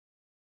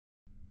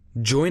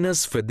Join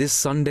us for this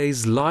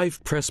Sunday's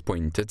live press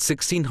point at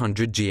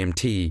 1600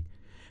 GMT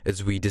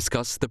as we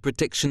discuss the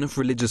protection of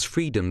religious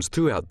freedoms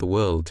throughout the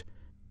world.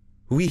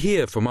 We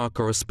hear from our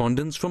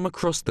correspondents from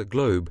across the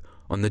globe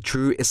on the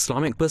true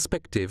Islamic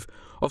perspective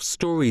of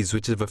stories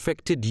which have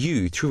affected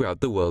you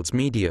throughout the world's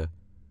media.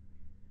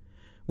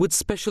 With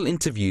special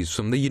interviews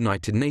from the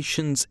United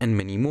Nations and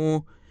many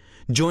more,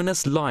 join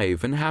us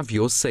live and have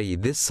your say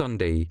this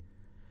Sunday.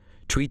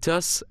 Tweet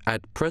us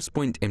at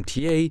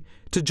PressPointMTA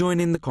to join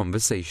in the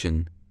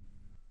conversation.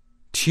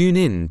 Tune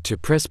in to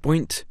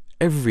PressPoint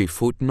every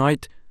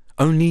fortnight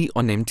only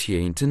on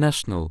MTA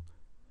International.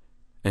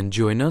 And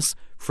join us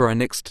for our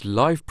next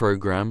live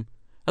program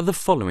at the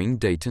following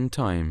date and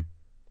time.